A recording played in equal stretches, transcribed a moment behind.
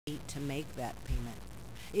to make that payment.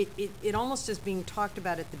 It almost is being talked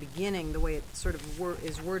about at the beginning, the way it sort of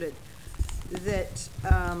is worded, that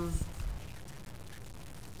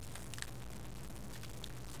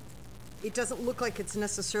it doesn't look like it's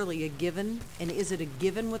necessarily a given. And is it a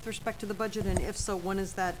given with respect to the budget? And if so, when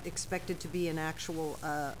is that expected to be an actual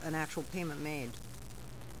payment made?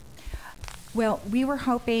 Well, we were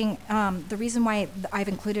hoping, the reason why I've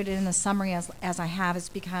included it in the summary as I have is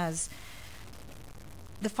because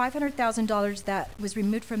the $500,000 that was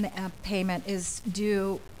removed from the payment is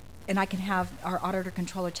due, and I can have our auditor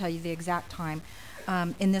controller tell you the exact time,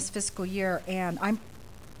 in this fiscal year. And I'm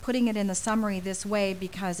putting it in the summary this way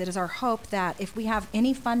because it is our hope that if we have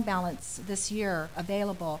any fund balance this year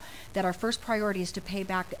available, that our first priority is to pay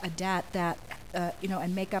back a debt that,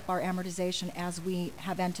 and make up our amortization as we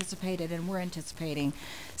have anticipated and we're anticipating.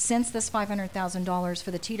 Since this $500,000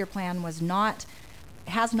 for the teeter plan has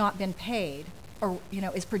not been paid, or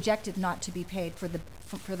is projected not to be paid for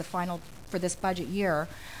this budget year,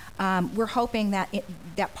 we're hoping that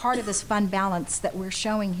that part of this fund balance that we're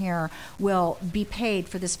showing here will be paid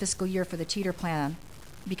for this fiscal year for the teeter plan,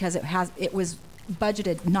 because it was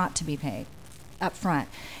budgeted not to be paid up front.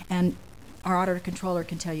 And our auditor controller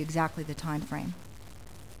can tell you exactly the time frame.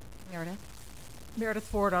 Meredith? Meredith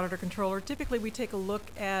Ford, auditor controller. Typically we take a look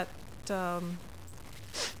at the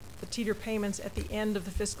teeter payments at the end of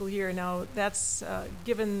the fiscal year. Now that's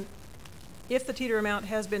given, if the teeter amount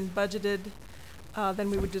has been budgeted, then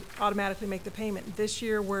we would just automatically make the payment. This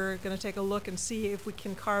year we're going to take a look and see if we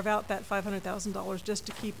can carve out that $500,000 just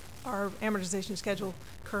to keep our amortization schedule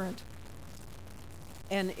current.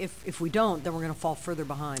 And if we don't, then we're going to fall further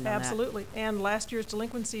behind on that. Absolutely. And last year's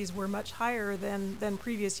delinquencies were much higher than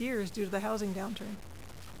previous years due to the housing downturn.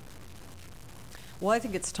 Well, I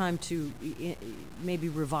think it's time to maybe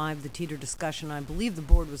revive the teeter discussion. I believe the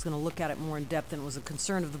board was going to look at it more in depth, and it was a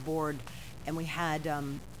concern of the board, and we had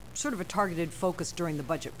sort of a targeted focus during the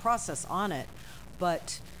budget process on it.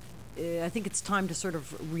 But I think it's time to sort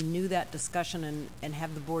of renew that discussion and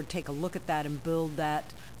have the board take a look at that and build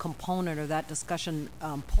that component or that discussion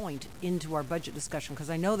point into our budget discussion,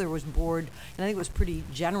 because I know there was board, and I think it was pretty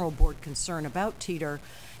general board concern about teeter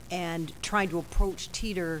and trying to approach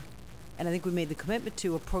teeter. And I think we made the commitment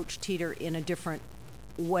to approach teeter in a different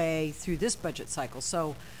way through this budget cycle.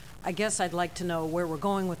 So I guess I'd like to know where we're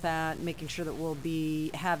going with that, making sure that we'll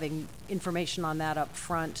be having information on that up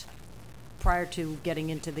front prior to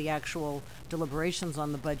getting into the actual deliberations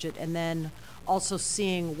on the budget, and then also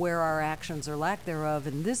seeing where our actions or lack thereof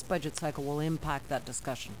in this budget cycle will impact that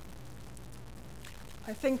discussion.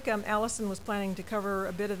 I think Allison was planning to cover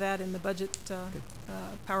a bit of that in the budget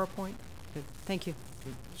PowerPoint. Good. Thank you.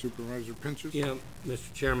 Supervisor Pinchas? Yeah,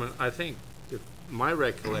 Mr. Chairman, I think my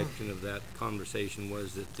recollection of that conversation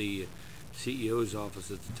was that the CEO's office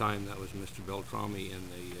at the time, that was Mr. Beltrami, and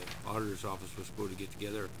the auditor's office was supposed to get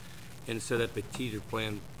together and set up a teeter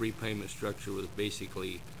plan repayment structure with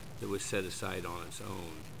basically that was set aside on its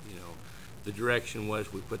own. The direction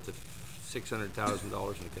was we put the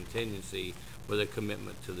 $600,000 in contingency with a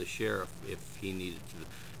commitment to the sheriff if he needed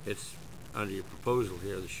to. It's under your proposal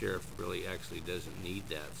here, the sheriff really actually doesn't need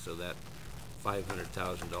that, so that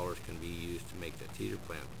 $500,000 can be used to make that teeter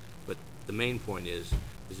plan. But the main point is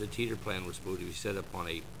the teeter plan was supposed to be set up on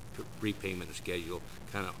a repayment schedule,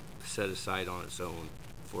 kind of set aside on its own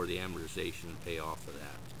for the amortization and payoff of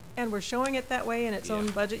that. And we're showing it that way in its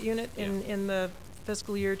own budget unit in the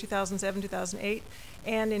fiscal year 2007-2008.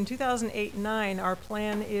 And in 2008-9, our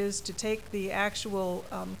plan is to take the actual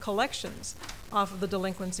collections off of the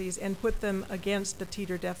delinquencies and put them against the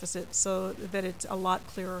teeter deficit so that it's a lot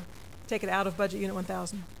clearer. Take it out of budget unit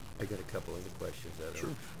 1000. I got a couple other questions. Sure.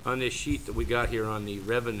 On this sheet that we got here on the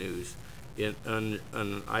revenues, on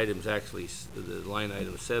items actually, the line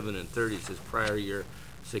item 7 and 30 says prior year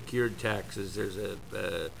secured taxes. There's a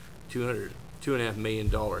 $2.5 million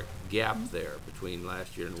gap there between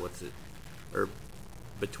last year and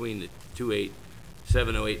between the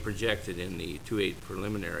 708 projected and the 28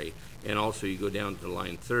 preliminary. And also you go down to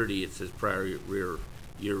line 30, it says prior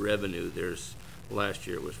year revenue. There's last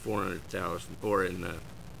year it was 400,000, or it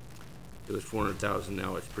was 400,000.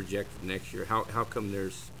 Now it's projected next year. How come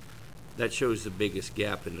that shows the biggest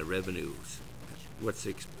gap in the revenues? What's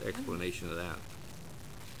the explanation of that?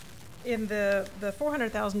 In the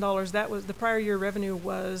 $400,000, that was the prior year revenue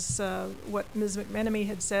was what Ms. McMenemy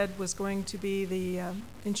had said was going to be the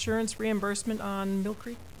insurance reimbursement on Mill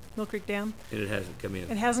Creek. Mill Creek Dam. And it hasn't come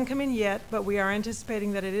in. It hasn't come in yet, but we are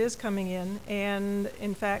anticipating that it is coming in. And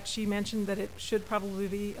in fact, she mentioned that it should probably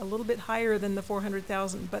be a little bit higher than the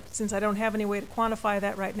 400,000. But since I don't have any way to quantify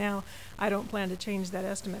that right now, I don't plan to change that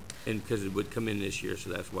estimate. And because it would come in this year, so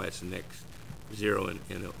that's why it's the next zero in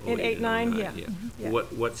 08 In 8, and 9, 09, yeah. Mhm, yeah.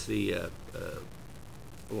 What's the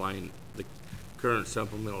line, the current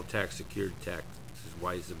supplemental tax secured tax?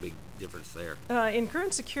 Why is the big difference there? In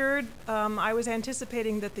current secured, I was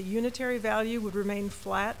anticipating that the unitary value would remain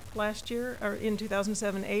flat last year, or in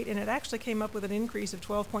 2007-08, and it actually came up with an increase of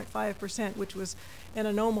 12.5%, which was an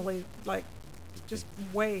anomaly, like just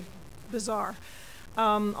way bizarre.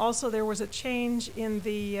 Also, there was a change in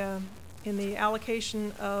the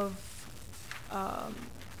allocation of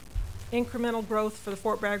incremental growth for the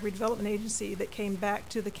Fort Bragg Redevelopment Agency that came back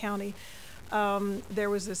to the county. There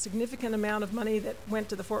was a significant amount of money that went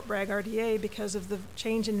to the Fort Bragg RDA because of the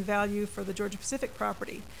change in value for the Georgia Pacific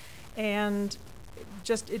property. And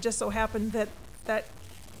it just so happened that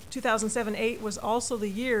 2007-08 was also the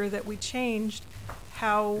year that we changed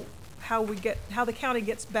how the county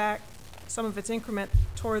gets back some of its increment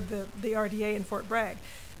toward the RDA in Fort Bragg.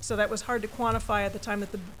 So that was hard to quantify at the time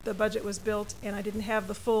that the budget was built, and I didn't have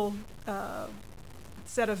the full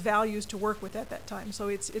set of values to work with at that time. So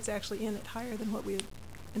it's actually in it higher than what we had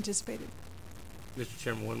anticipated. Mr.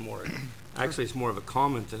 Chairman, one more. Actually, it's more of a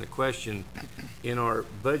comment than a question. In our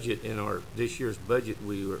budget, this year's budget,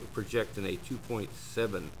 we were projecting a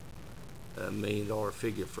 $2.7 million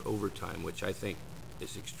figure for overtime, which I think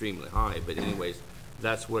is extremely high. But anyways,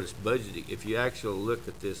 that's what it's budgeting. If you actually look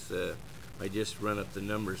at this, I just run up the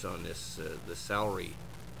numbers on this, the salary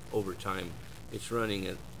overtime. It's running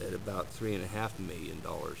at about $3.5 million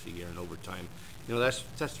a year in overtime. You know, that's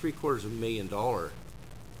 $750,000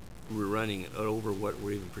 we're running over what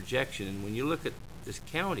we're even projection. And when you look at this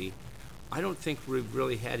county, I don't think we've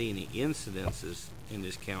really had any incidences in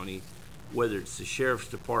this county, whether it's the sheriff's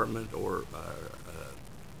department or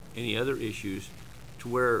any other issues, to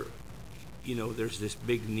where, you know, there's this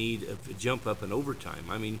big need of a jump up in overtime.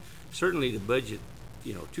 I mean, certainly the budget,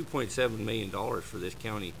 you know, $2.7 million for this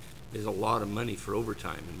county is a lot of money for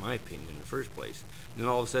overtime, in my opinion, in the first place. And then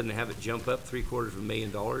all of a sudden to have it jump up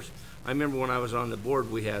 $750,000. I remember when I was on the board,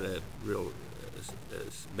 we had a real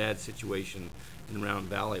bad situation in Round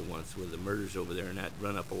Valley once with the murders over there, and that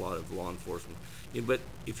run up a lot of law enforcement. Yeah, but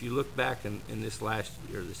if you look back in this last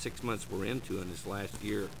year, the 6 months we're into in this last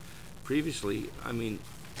year, previously, I mean,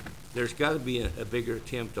 there's got to be a bigger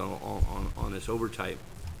attempt on this overtime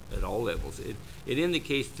at all levels. It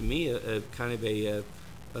indicates to me a kind of a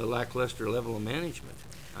lackluster level of management.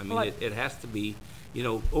 I mean, it has to be, you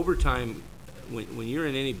know, overtime, when you're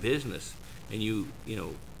in any business and you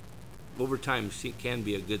know, overtime can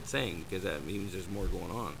be a good thing because that means there's more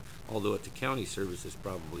going on. Although at the county service is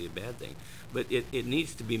probably a bad thing, but it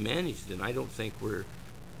needs to be managed, and I don't think we're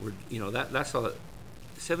you know, that's a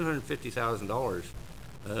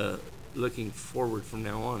 $750,000 looking forward from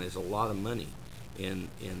now on is a lot of money, and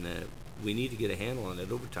we need to get a handle on that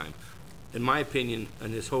overtime. In my opinion,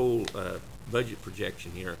 on this whole budget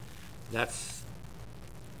projection here, that's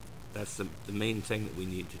the main thing that we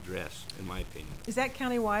need to address, in my opinion. Is that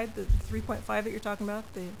countywide, the 3.5 that you're talking about,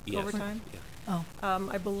 the Yes. overtime? Yeah. Oh,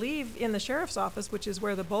 I believe in the sheriff's office, which is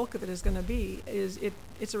where the bulk of it is going to be,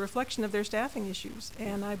 it's a reflection of their staffing issues,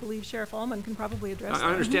 and I believe Sheriff Allman can probably address that.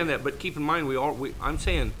 I understand that, but keep in mind, I'm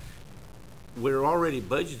saying we're already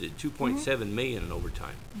budgeted $2.7 million in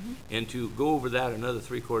overtime, and to go over that another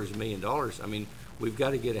 $750,000, I mean, we've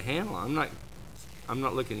got to get a handle. I'm not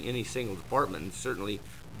looking at any single department, and certainly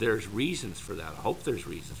there's reasons for that. I hope there's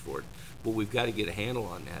reasons for it, but we've got to get a handle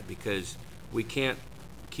on that, because we can't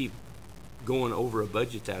keep going over a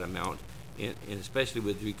budget that amount, and especially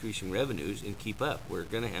with decreasing revenues, and keep up. We're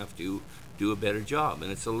going to have to do a better job,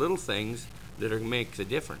 and it's the little things that make the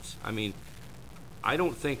difference. I mean, I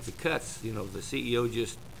don't think the cuts, you know, the CEO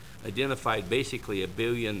just identified basically $1.1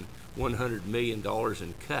 billion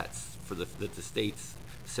in cuts that the states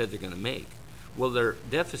said they're going to make. Well, their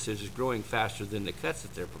deficit is growing faster than the cuts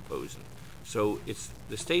that they're proposing. So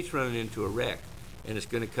the state's running into a wreck, and it's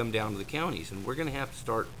going to come down to the counties, and we're going to have to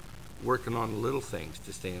start working on the little things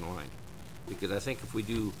to stay in line. Because I think if we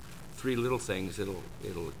do 3 little things, it'll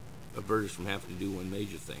avert us from having to do one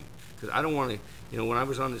major thing. Because I don't want to, you know, when I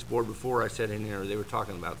was on this board before, I said in there, they were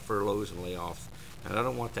talking about furloughs and layoffs, and I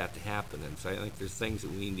don't want that to happen. And so I think there's things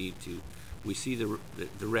that we need to, we see the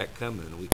wreck coming, and we